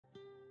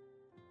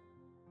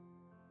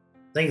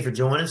Thank you for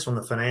joining us on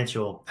the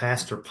Financial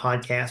Pastor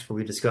Podcast, where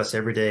we discuss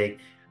everyday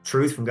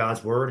truth from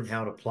God's Word and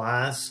how it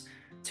applies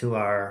to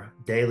our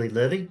daily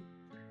living.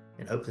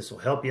 And hope this will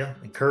help you,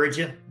 encourage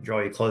you, draw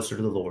you closer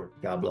to the Lord.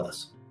 God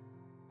bless.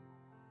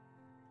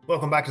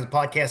 Welcome back to the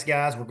podcast,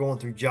 guys. We're going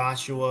through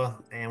Joshua,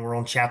 and we're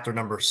on chapter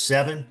number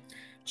 7.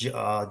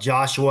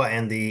 Joshua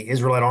and the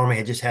Israelite army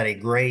had just had a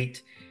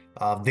great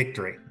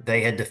victory.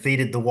 They had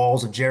defeated the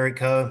walls of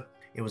Jericho.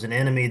 It was an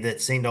enemy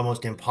that seemed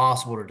almost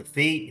impossible to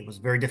defeat. It was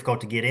very difficult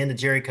to get into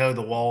Jericho.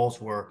 The walls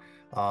were,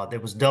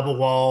 it was double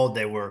walled.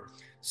 They were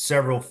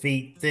several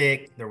feet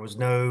thick. There was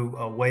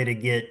no way to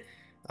get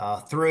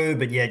through,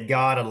 but yet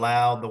God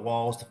allowed the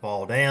walls to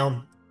fall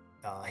down.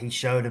 He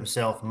showed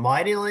himself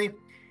mightily,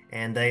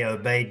 and they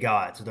obeyed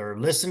God. So they're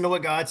listening to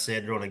what God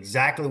said, they're doing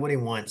exactly what he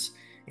wants,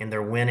 and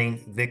they're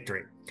winning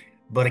victory.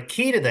 But a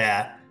key to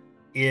that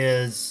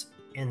is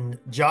in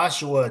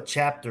Joshua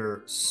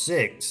chapter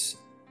 6,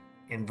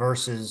 in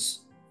verses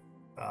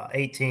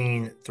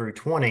 18 through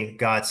 20,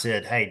 God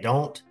said, hey,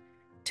 don't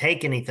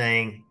take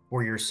anything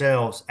for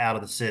yourselves out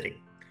of the city.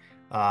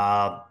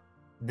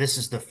 This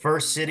is the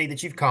first city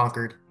that you've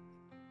conquered.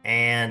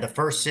 And the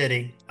first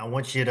city, I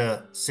want you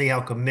to see how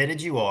committed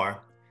you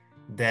are,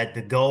 that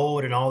the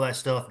gold and all that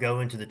stuff go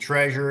into the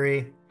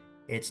treasury.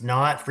 It's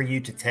not for you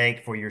to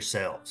take for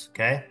yourselves.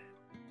 Okay.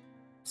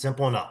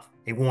 Simple enough.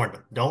 He warned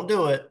them, don't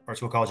do it or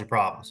it's going to cause you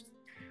problems.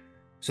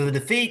 So to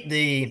defeat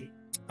the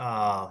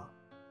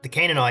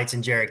Canaanites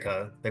in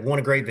Jericho, they won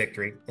a great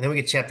victory. And then we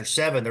get chapter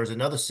 7. There's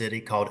another city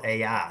called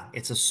Ai.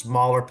 It's a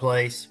smaller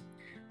place.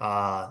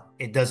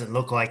 It doesn't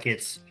look like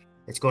it's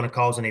going to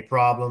cause any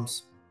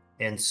problems.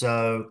 And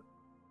so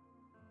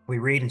we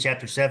read in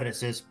chapter 7, it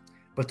says,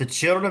 but the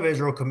children of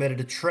Israel committed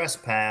a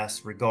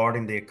trespass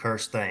regarding the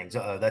accursed things.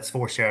 Uh-oh, that's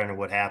foreshadowing of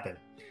what happened.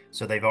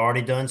 So they've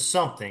already done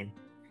something.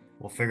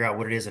 We'll figure out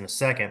what it is in a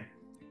second.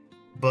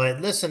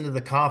 But listen to the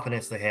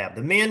confidence they have.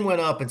 The men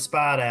went up and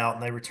spied out,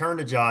 and they returned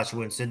to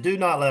Joshua and said, do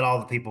not let all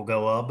the people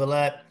go up, but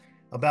let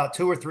about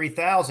 2,000 or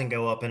 3,000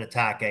 go up and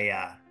attack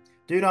Ai.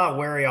 Do not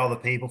worry all the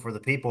people, for the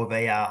people of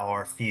Ai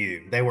are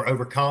few. They were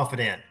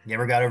overconfident. You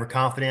ever got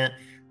overconfident?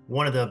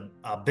 One of the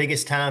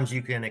biggest times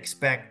you can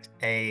expect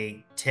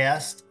a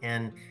test,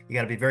 and you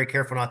got to be very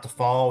careful not to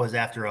fall, is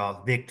after a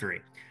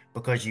victory,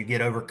 because you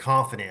get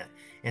overconfident.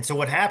 And so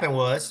what happened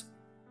was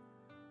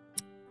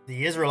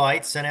the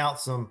Israelites sent out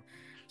some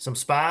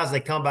spies. They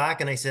come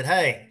back and they said,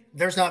 hey,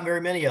 there's not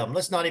very many of them.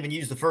 Let's not even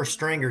use the first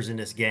stringers in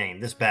this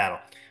game, this battle.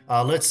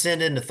 Let's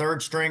send in the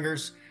third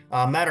stringers.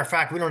 Matter of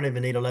fact, we don't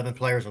even need 11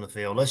 players on the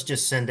field. Let's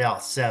just send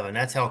out 7.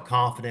 That's how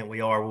confident we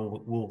are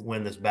we'll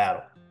win this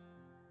battle.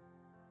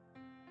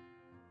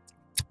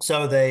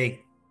 So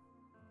they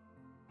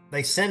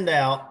send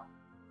out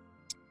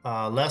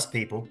less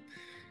people.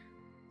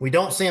 We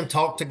don't see them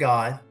talk to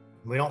God.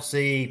 We don't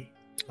see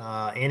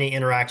any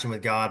interaction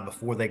with God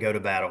before they go to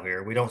battle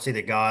here. We don't see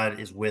that God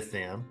is with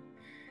them.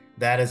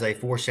 That is a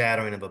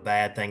foreshadowing of a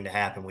bad thing to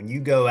happen. When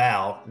you go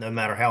out, no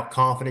matter how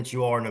confident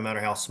you are, no matter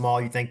how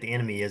small you think the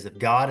enemy is, if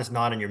God is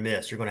not in your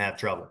midst, you're going to have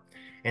trouble.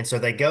 And so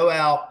they go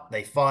out,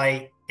 they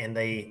fight, and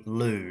they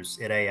lose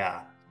at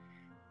Ai.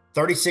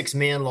 36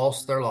 men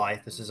lost their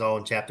life. This is all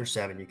in chapter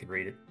 7. You can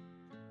read it.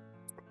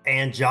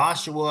 And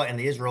Joshua and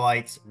the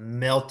Israelites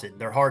melted.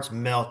 Their hearts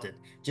melted,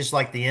 just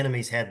like the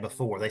enemies had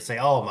before. They say,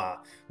 oh my,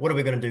 what are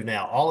we going to do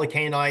now? All the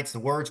Canaanites, the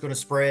word's going to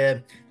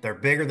spread. They're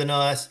bigger than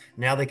us.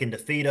 Now they can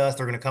defeat us.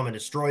 They're going to come and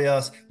destroy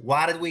us.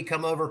 Why did we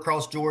come over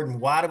across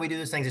Jordan? Why did we do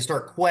these things? They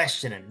start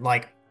questioning,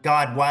 like,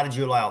 God, why did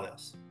you allow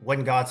this? It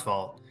wasn't God's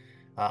fault.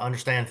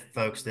 Understand,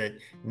 folks, that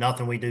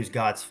nothing we do is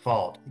God's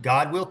fault.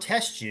 God will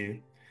test you.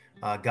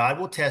 God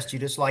will test you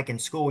just like in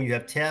school. You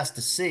have tests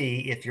to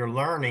see if you're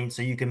learning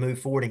so you can move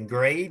forward in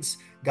grades.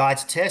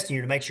 God's testing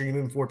you to make sure you're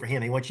moving forward for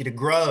Him. He wants you to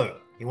grow.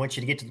 He wants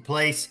you to get to the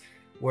place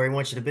where He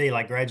wants you to be,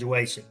 like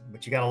graduation.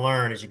 But you got to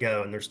learn as you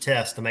go, and there's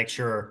tests to make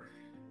sure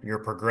you're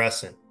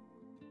progressing.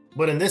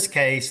 But in this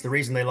case, the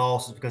reason they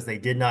lost is because they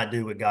did not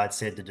do what God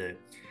said to do.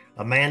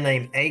 A man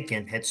named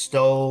Achan had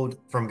stole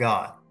from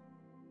God.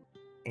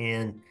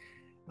 In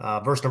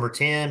verse number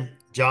 10,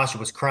 Joshua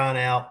was crying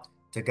out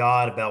to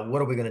God about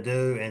what are we going to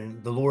do?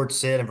 And the Lord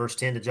said in verse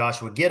 10 to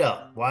Joshua, get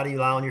up. Why do you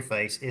lie on your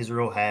face?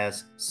 Israel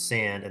has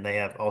sinned, and they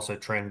have also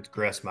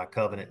transgressed my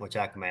covenant, which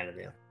I commanded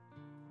them.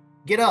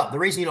 Get up. The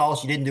reason you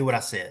lost, you didn't do what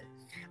I said.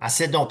 I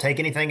said, don't take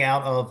anything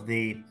out of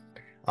the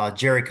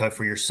Jericho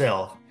for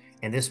yourself.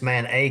 And this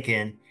man,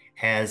 Achan,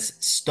 has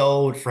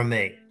stole from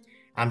me.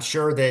 I'm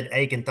sure that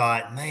Achan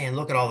thought, man,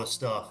 look at all this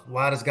stuff.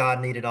 Why does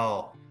God need it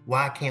all?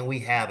 Why can't we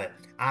have it?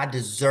 I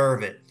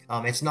deserve it.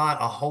 It's not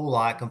a whole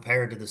lot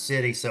compared to the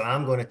city, so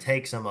I'm going to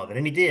take some of it.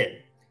 And he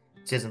did.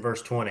 It says in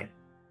verse 20.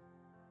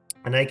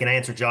 And Achan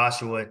answered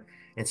Joshua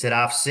and said,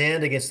 I've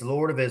sinned against the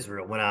Lord of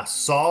Israel. When I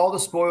saw the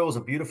spoils,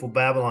 a beautiful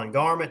Babylon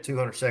garment,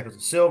 200 shekels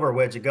of silver, a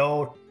wedge of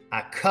gold,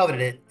 I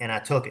coveted it and I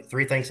took it.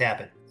 3 things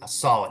happened. I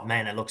saw it.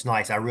 Man, that looks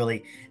nice. I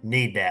really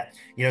need that.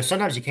 You know,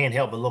 sometimes you can't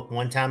help but look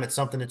one time at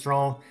something that's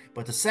wrong,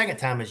 but the second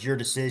time is your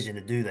decision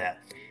to do that.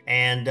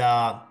 And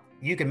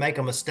you can make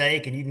a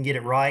mistake and you can get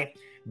it right,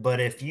 but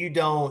if you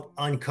don't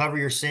uncover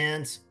your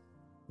sins,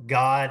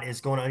 God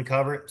is going to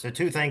uncover it. So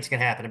two things can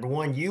happen. Number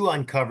one, you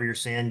uncover your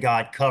sin,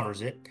 God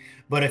covers it.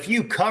 But if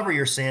you cover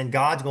your sin,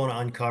 God's going to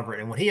uncover it.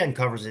 And when he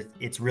uncovers it,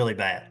 it's really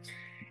bad.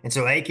 And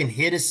so Achan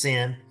hid his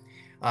sin.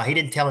 He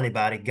didn't tell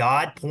anybody.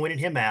 God pointed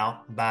him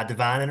out by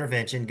divine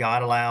intervention.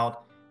 God allowed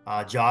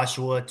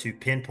Joshua to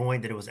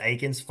pinpoint that it was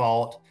Achan's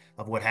fault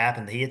of what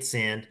happened, that he had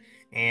sinned.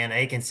 And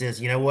Achan says,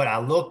 you know what? I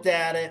looked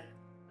at it.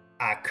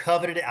 I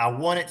coveted it. I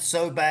want it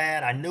so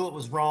bad. I knew it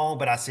was wrong,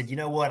 but I said, you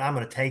know what? I'm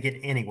going to take it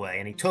anyway.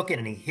 And he took it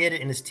and he hid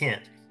it in his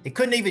tent. He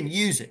couldn't even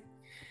use it.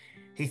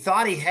 He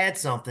thought he had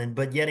something,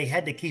 but yet he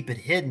had to keep it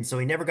hidden. So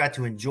he never got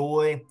to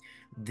enjoy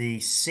the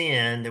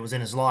sin that was in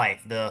his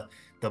life, the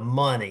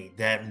money,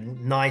 that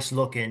nice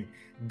looking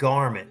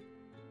garment.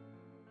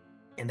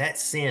 And that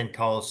sin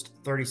caused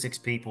 36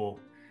 people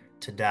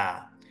to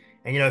die.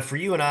 And, you know, for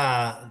you and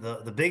I,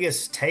 the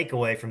biggest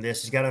takeaway from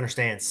this is you got to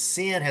understand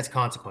sin has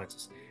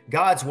consequences.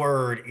 God's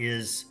word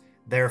is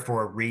there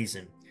for a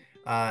reason.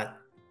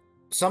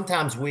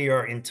 Sometimes we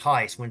are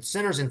enticed. When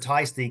sinners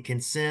entice thee,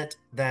 consent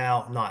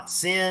thou not.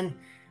 Sin,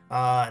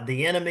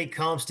 the enemy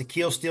comes to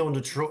kill, steal, and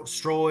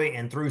destroy.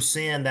 And through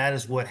sin, that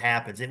is what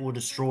happens. It will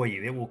destroy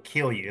you. It will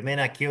kill you. It may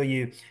not kill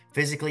you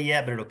physically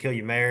yet, but it'll kill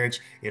your marriage.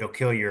 It'll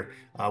kill your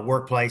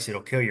workplace.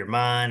 It'll kill your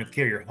mind. It'll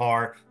kill your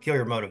heart, kill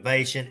your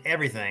motivation,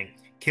 everything.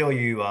 Kill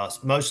you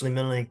emotionally,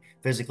 mentally,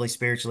 physically,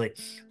 spiritually,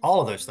 all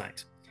of those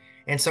things.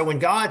 And so when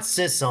God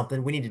says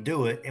something, we need to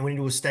do it, and we need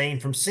to abstain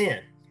from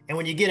sin. And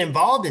when you get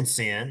involved in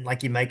sin,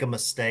 like you make a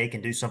mistake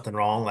and do something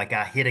wrong, like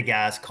I hit a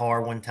guy's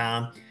car one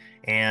time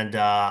and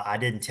I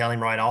didn't tell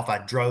him right off. I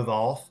drove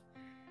off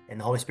and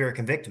the Holy Spirit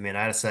convicted me. And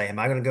I had to say, am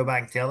I going to go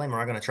back and tell him, or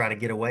am I going to try to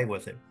get away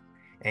with it?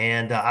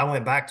 And I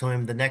went back to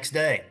him the next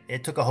day.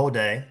 It took a whole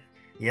day.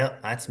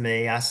 Yep, that's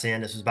me. I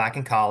sinned. This was back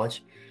in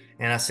college.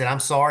 And I said, I'm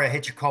sorry I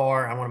hit your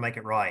car. I want to make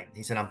it right.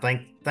 He said, I'm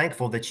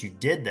thankful that you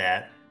did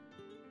that,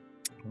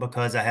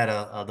 because I had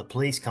the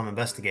police come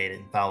investigate it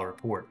and file a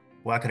report.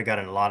 Well, I could have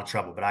gotten in a lot of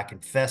trouble, but I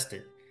confessed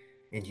it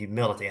in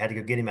humility. I had to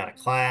go get him out of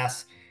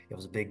class. It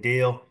was a big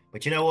deal.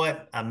 But you know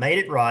what? I made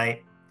it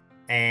right,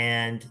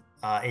 and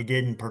it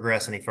didn't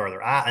progress any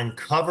further. I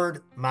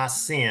uncovered my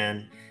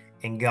sin,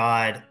 and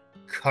God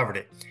covered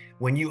it.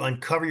 When you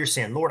uncover your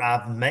sin, Lord,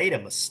 I've made a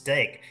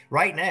mistake.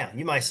 Right now,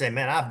 you might say,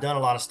 man, I've done a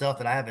lot of stuff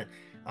that I haven't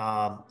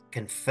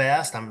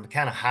confessed. I'm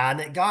kind of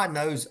hiding it. God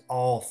knows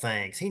all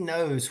things. He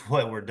knows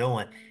what we're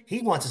doing.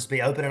 He wants us to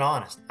be open and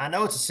honest. I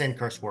know it's a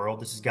sin-cursed world.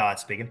 This is God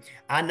speaking.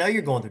 I know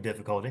you're going through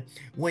difficulty.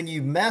 When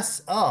you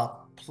mess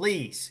up,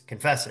 please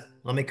confess it.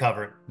 Let me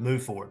cover it.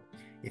 Move forward.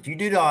 If you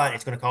do not,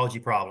 it's going to cause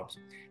you problems.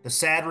 The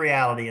sad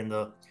reality in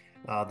the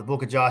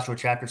book of Joshua,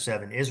 chapter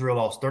 7, Israel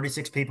lost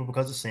 36 people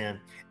because of sin.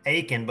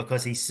 Achan,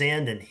 because he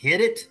sinned and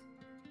hid it,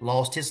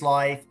 lost his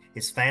life.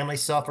 His family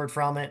suffered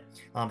from it.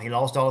 He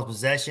lost all his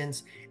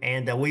possessions.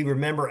 And we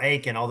remember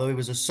Achan, although he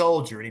was a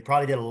soldier and he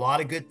probably did a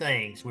lot of good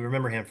things, we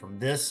remember him from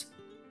this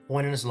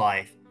point in his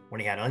life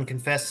when he had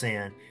unconfessed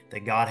sin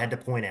that God had to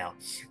point out.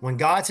 When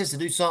God says to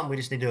do something, we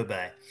just need to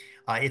obey.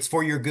 It's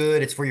for your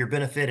good. It's for your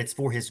benefit. It's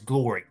for his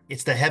glory.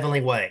 It's the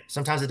heavenly way.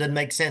 Sometimes it doesn't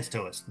make sense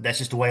to us. That's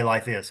just the way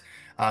life is,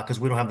 because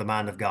we don't have the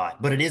mind of God.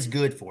 But it is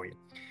good for you.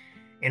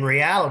 In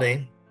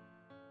reality,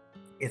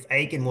 if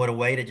Achan would have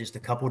waited just a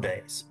couple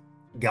days,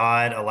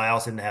 God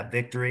allows him to have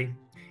victory,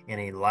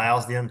 and he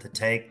allows them to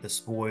take the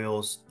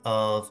spoils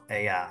of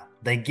Ai.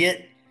 They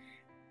get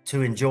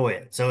to enjoy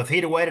it. So if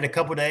he'd have waited a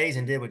couple days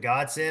and did what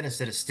God said,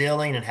 instead of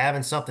stealing and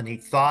having something he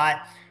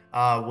thought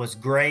was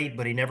great,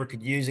 but he never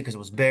could use it because it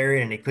was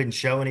buried and he couldn't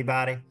show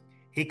anybody,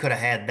 he could have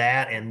had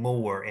that and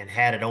more, and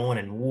had it on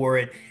and wore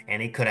it,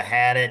 and he could have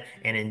had it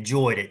and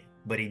enjoyed it.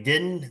 But he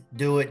didn't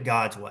do it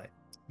God's way.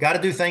 Got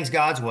to do things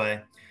God's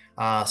way.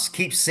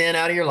 Keep sin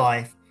out of your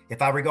life.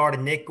 If I regard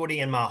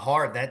iniquity in my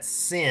heart, that's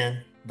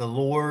sin. The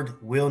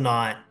Lord will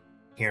not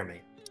hear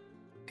me.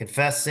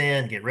 Confess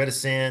sin, get rid of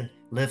sin,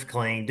 live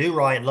clean, do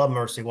right, love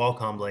mercy, walk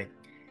humbly,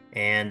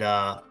 and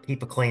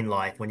keep a clean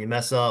life. When you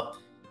mess up,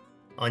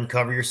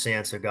 uncover your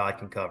sin so God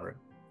can cover it.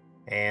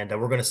 And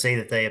we're going to see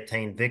that they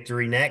obtained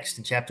victory next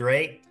in chapter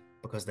 8,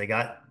 because they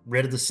got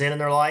rid of the sin in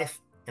their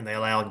life and they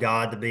allowed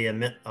God to be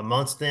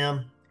amongst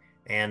them,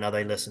 and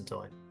they listened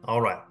to him. All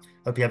right.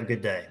 Hope you have a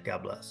good day.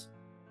 God bless.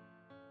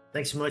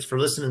 Thanks so much for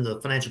listening to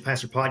the Financial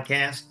Pastor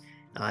Podcast.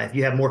 If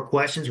you have more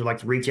questions or would like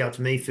to reach out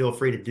to me, feel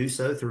free to do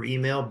so through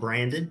email,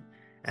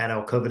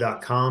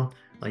 brandon@alcova.com.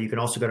 You can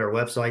also go to our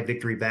website,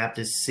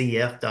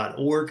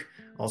 victorybaptistcf.org.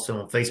 Also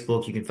on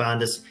Facebook, you can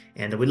find us.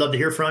 And we'd love to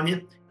hear from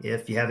you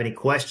if you have any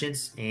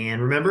questions.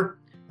 And remember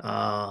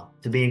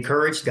to be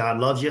encouraged. God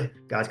loves you.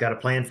 God's got a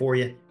plan for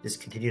you.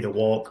 Just continue to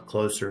walk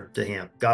closer to him. God